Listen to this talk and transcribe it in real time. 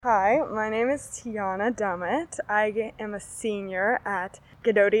Hi, my name is Tiana Dummett. I am a senior at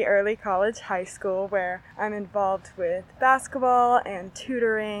Godoti Early College High School, where I'm involved with basketball and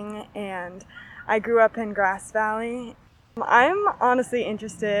tutoring, and I grew up in Grass Valley. I'm honestly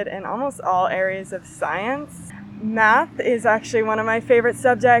interested in almost all areas of science. Math is actually one of my favorite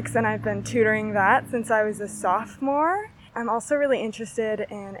subjects, and I've been tutoring that since I was a sophomore. I'm also really interested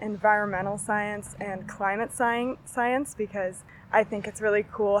in environmental science and climate science because I think it's really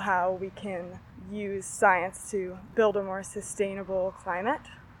cool how we can use science to build a more sustainable climate.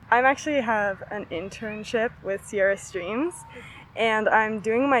 I actually have an internship with Sierra Streams, and I'm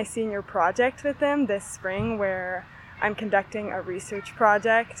doing my senior project with them this spring where I'm conducting a research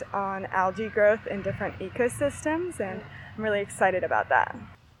project on algae growth in different ecosystems, and I'm really excited about that.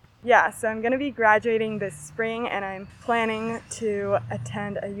 Yeah, so I'm going to be graduating this spring, and I'm planning to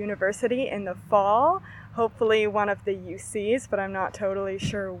attend a university in the fall, hopefully one of the UCs, but I'm not totally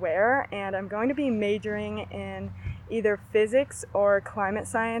sure where, and I'm going to be majoring in either physics or climate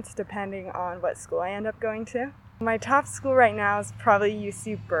science, depending on what school I end up going to. My top school right now is probably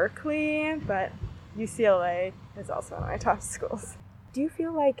UC Berkeley, but UCLA is also one of my top schools. Do you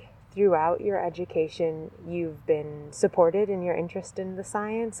feel like throughout your education you've been supported in your interest in the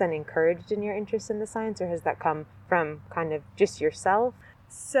science and encouraged in your interest in the science, or has that come from kind of just yourself?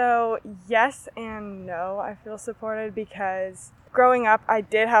 So yes and no, I feel supported because growing up I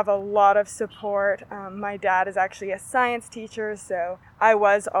did have a lot of support. My dad is actually a science teacher, so I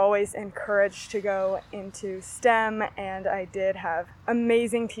was always encouraged to go into STEM, and I did have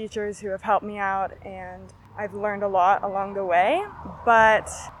amazing teachers who have helped me out, and I've learned a lot along the way. But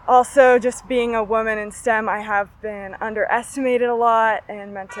also just being a woman in STEM, I have been underestimated a lot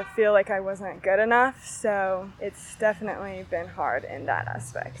and meant to feel like I wasn't good enough, so it's definitely been hard in that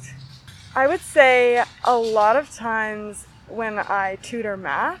aspect. I would say a lot of times when I tutor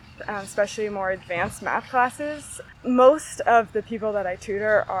math, especially more advanced math classes, most of the people that I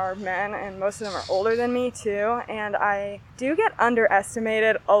tutor are men, and most of them are older than me too, and I do get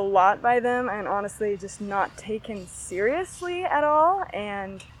underestimated a lot by them and honestly just not taken seriously at all,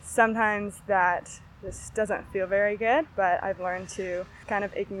 and sometimes that just doesn't feel very good, but I've learned to kind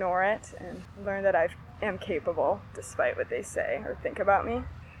of ignore it and learn that I am capable despite what they say or think about me.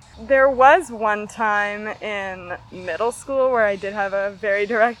 There was one time in middle school where I did have a very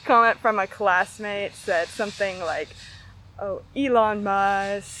direct comment from a classmate, said something like, "Oh, Elon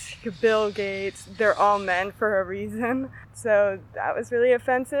Musk, Bill Gates, they're all men for a reason." So that was really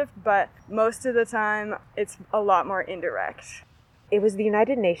offensive, but most of the time it's a lot more indirect. It was the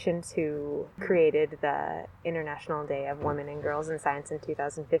United Nations who created the International Day of Women and Girls in Science in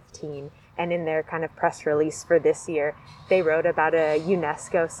 2015, and in their kind of press release for this year, they wrote about a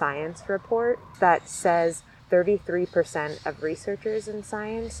UNESCO science report that says 33% of researchers in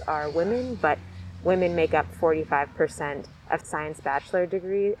science are women, but women make up 45% of science bachelor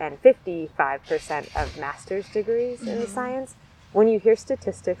degrees and 55% of master's degrees in science. When you hear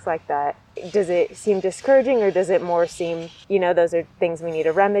statistics like that, does it seem discouraging, or does it more seem, those are things we need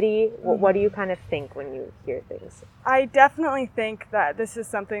to remedy? What do you kind of think when you hear things? I definitely think that this is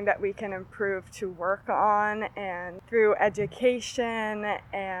something that we can improve to work on, and through education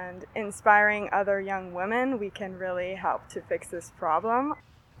and inspiring other young women, we can really help to fix this problem.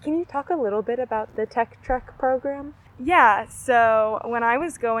 Can you talk a little bit about the Tech Trek program? Yeah, so when I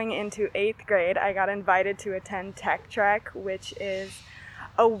was going into 8th grade, I got invited to attend Tech Trek, which is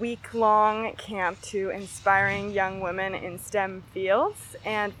a week-long camp to inspiring young women in STEM fields.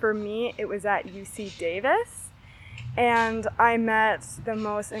 And for me, it was at UC Davis. And I met the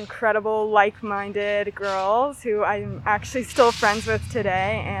most incredible, like-minded girls who I'm actually still friends with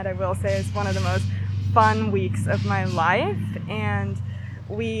today. And I will say it's one of the most fun weeks of my life. And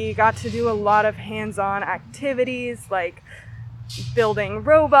we got to do a lot of hands-on activities like building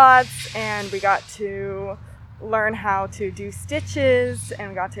robots, and we got to learn how to do stitches, and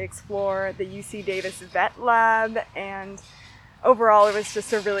we got to explore the UC Davis Vet Lab, and overall it was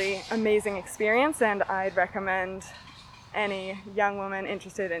just a really amazing experience, and I'd recommend any young woman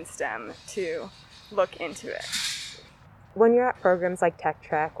interested in STEM to look into it. When you're at programs like Tech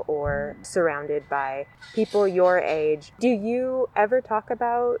Trek or surrounded by people your age, do you ever talk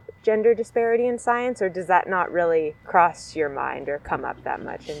about gender disparity in science, or does that not really cross your mind or come up that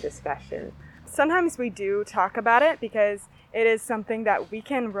much in discussion? Sometimes we do talk about it because it is something that we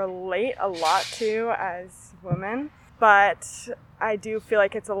can relate a lot to as women, but I do feel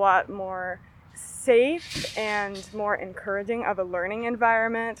like it's a lot more safe and more encouraging of a learning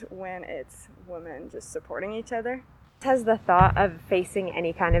environment when it's women just supporting each other. Has the thought of facing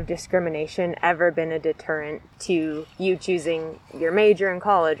any kind of discrimination ever been a deterrent to you choosing your major in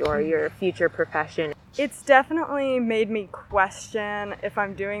college or your future profession? It's definitely made me question if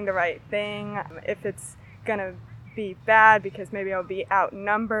I'm doing the right thing, if it's gonna be bad because maybe I'll be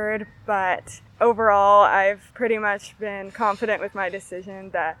outnumbered, but overall I've pretty much been confident with my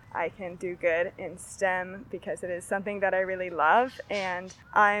decision that I can do good in STEM because it is something that I really love, and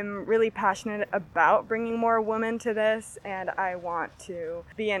I'm really passionate about bringing more women to this, and I want to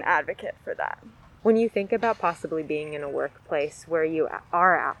be an advocate for that. When you think about possibly being in a workplace where you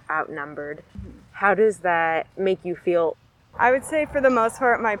are outnumbered, how does that make you feel? I would say for the most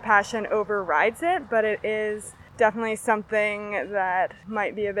part my passion overrides it, but it is definitely something that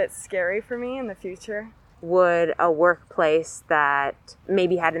might be a bit scary for me in the future. Would a workplace that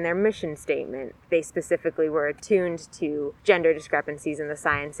maybe had in their mission statement, they specifically were attuned to gender discrepancies in the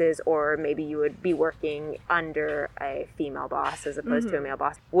sciences, or maybe you would be working under a female boss as opposed to a male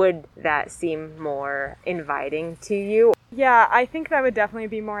boss, would that seem more inviting to you? Yeah, I think that would definitely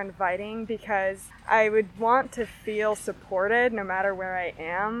be more inviting because I would want to feel supported no matter where I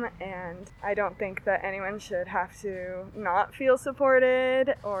am, and I don't think that anyone should have to not feel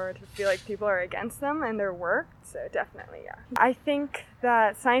supported or to feel like people are against them and their work, so definitely, yeah. I think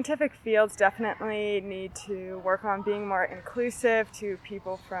that scientific fields definitely need to work on being more inclusive to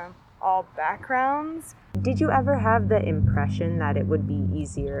people from all backgrounds. Did you ever have the impression that it would be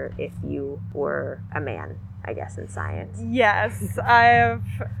easier if you were a man, I guess, in science? Yes,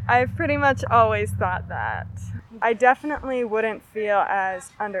 I've pretty much always thought that. I definitely wouldn't feel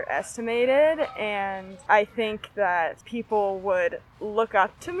as underestimated, and I think that people would look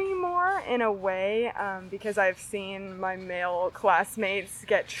up to me more in a way because I've seen my male classmates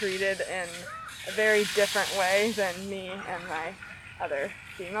get treated in a very different way than me and my other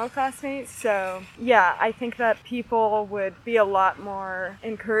female classmates. So yeah, I think that people would be a lot more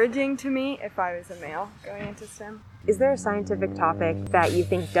encouraging to me if I was a male going into STEM. Is there a scientific topic that you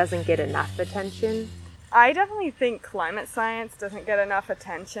think doesn't get enough attention? I definitely think climate science doesn't get enough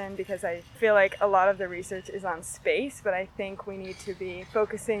attention because I feel like a lot of the research is on space, but I think we need to be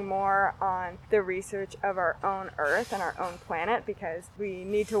focusing more on the research of our own Earth and our own planet because we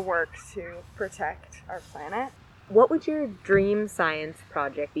need to work to protect our planet. What would your dream science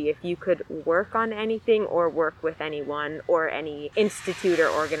project be if you could work on anything or work with anyone or any institute or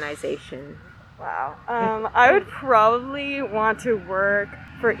organization? Wow. I would probably want to work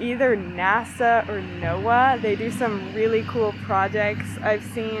for either NASA or NOAA. They do some really cool projects. I've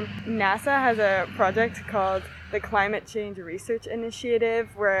seen NASA has a project called the Climate Change Research Initiative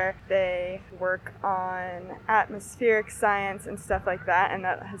where they work on atmospheric science and stuff like that, and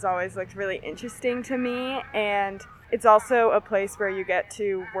that has always looked really interesting to me. And it's also a place where you get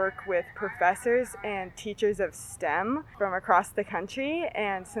to work with professors and teachers of STEM from across the country.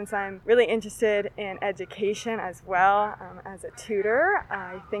 And since I'm really interested in education as well as a tutor,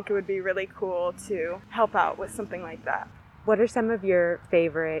 I think it would be really cool to help out with something like that. What are some of your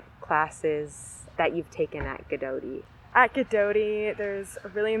favorite classes that you've taken at Gododi? At Gododi, there's a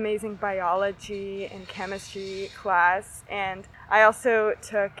really amazing biology and chemistry class, and I also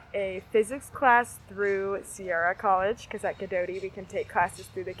took a physics class through Sierra College, because at Gododi we can take classes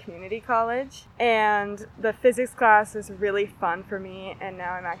through the community college, and the physics class was really fun for me, and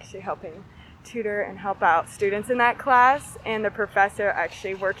now I'm actually helping tutor and help out students in that class, and the professor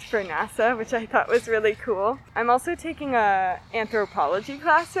actually worked for NASA, which I thought was really cool. I'm also taking a anthropology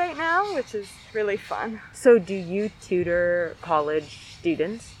class right now, which is really fun. So do you tutor college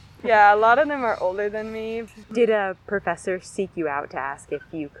students? Yeah, a lot of them are older than me. Did a professor seek you out to ask if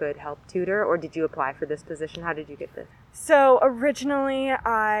you could help tutor, or did you apply for this position? How did you get this? So originally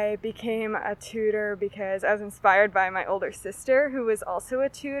I became a tutor because I was inspired by my older sister who was also a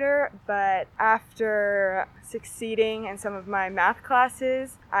tutor, but after succeeding in some of my math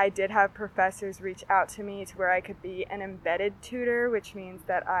classes, I did have professors reach out to me to where I could be an embedded tutor, which means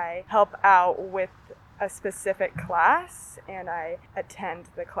that I help out with a specific class and I attend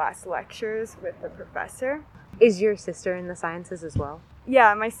the class lectures with the professor. Is your sister in the sciences as well?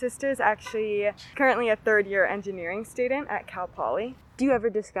 Yeah, my sister's actually currently a third-year engineering student at Cal Poly. Do you ever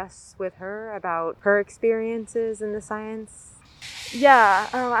discuss with her about her experiences in the science? Yeah,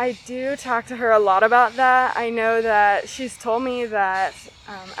 I do talk to her a lot about that. I know that she's told me that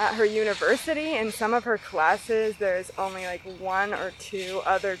at her university, in some of her classes, there's only like 1 or 2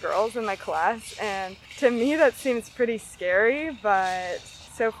 other girls in the class. And to me, that seems pretty scary, but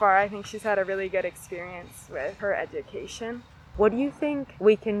so far I think she's had a really good experience with her education. What do you think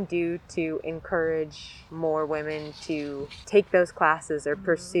we can do to encourage more women to take those classes or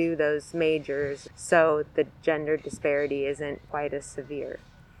pursue those majors so the gender disparity isn't quite as severe?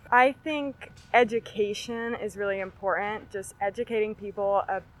 I think education is really important, just educating people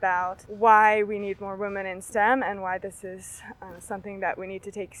about why we need more women in STEM and why this is something that we need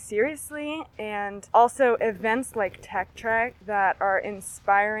to take seriously. And also events like Tech Trek that are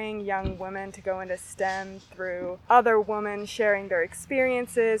inspiring young women to go into STEM through other women sharing their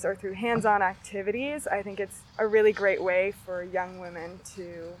experiences or through hands-on activities. I think it's a really great way for young women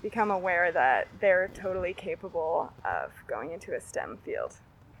to become aware that they're totally capable of going into a STEM field.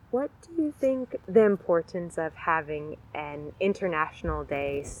 What do you think the importance of having an international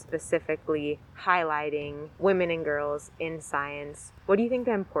day specifically highlighting women and girls in science? What do you think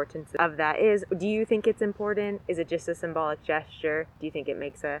the importance of that is? Do you think it's important? Is it just a symbolic gesture? Do you think it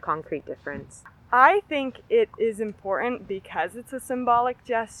makes a concrete difference? I think it is important because it's a symbolic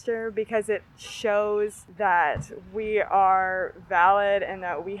gesture, because it shows that we are valid and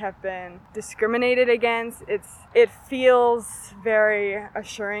that we have been discriminated against. It feels very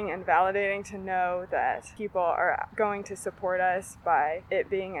assuring and validating to know that people are going to support us by it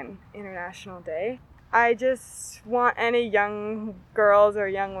being an international day. I just want any young girls or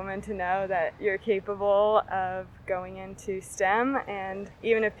young women to know that you're capable of going into STEM, and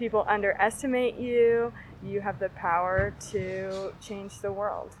even if people underestimate you, you have the power to change the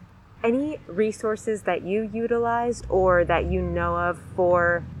world. Any resources that you utilized or that you know of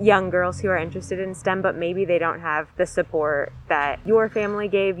for young girls who are interested in STEM, but maybe they don't have the support that your family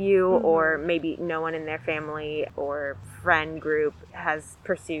gave you, or maybe no one in their family or friend group has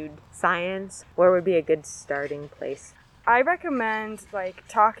pursued science? Where would be a good starting place? I recommend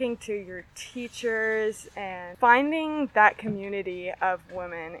talking to your teachers and finding that community of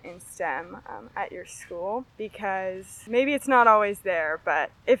women in STEM at your school, because maybe it's not always there,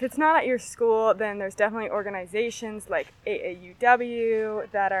 but if it's not at your school, then there's definitely organizations like AAUW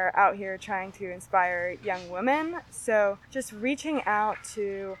that are out here trying to inspire young women. So just reaching out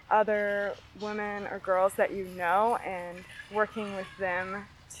to other women or girls that you know and working with them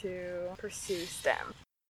to pursue STEM.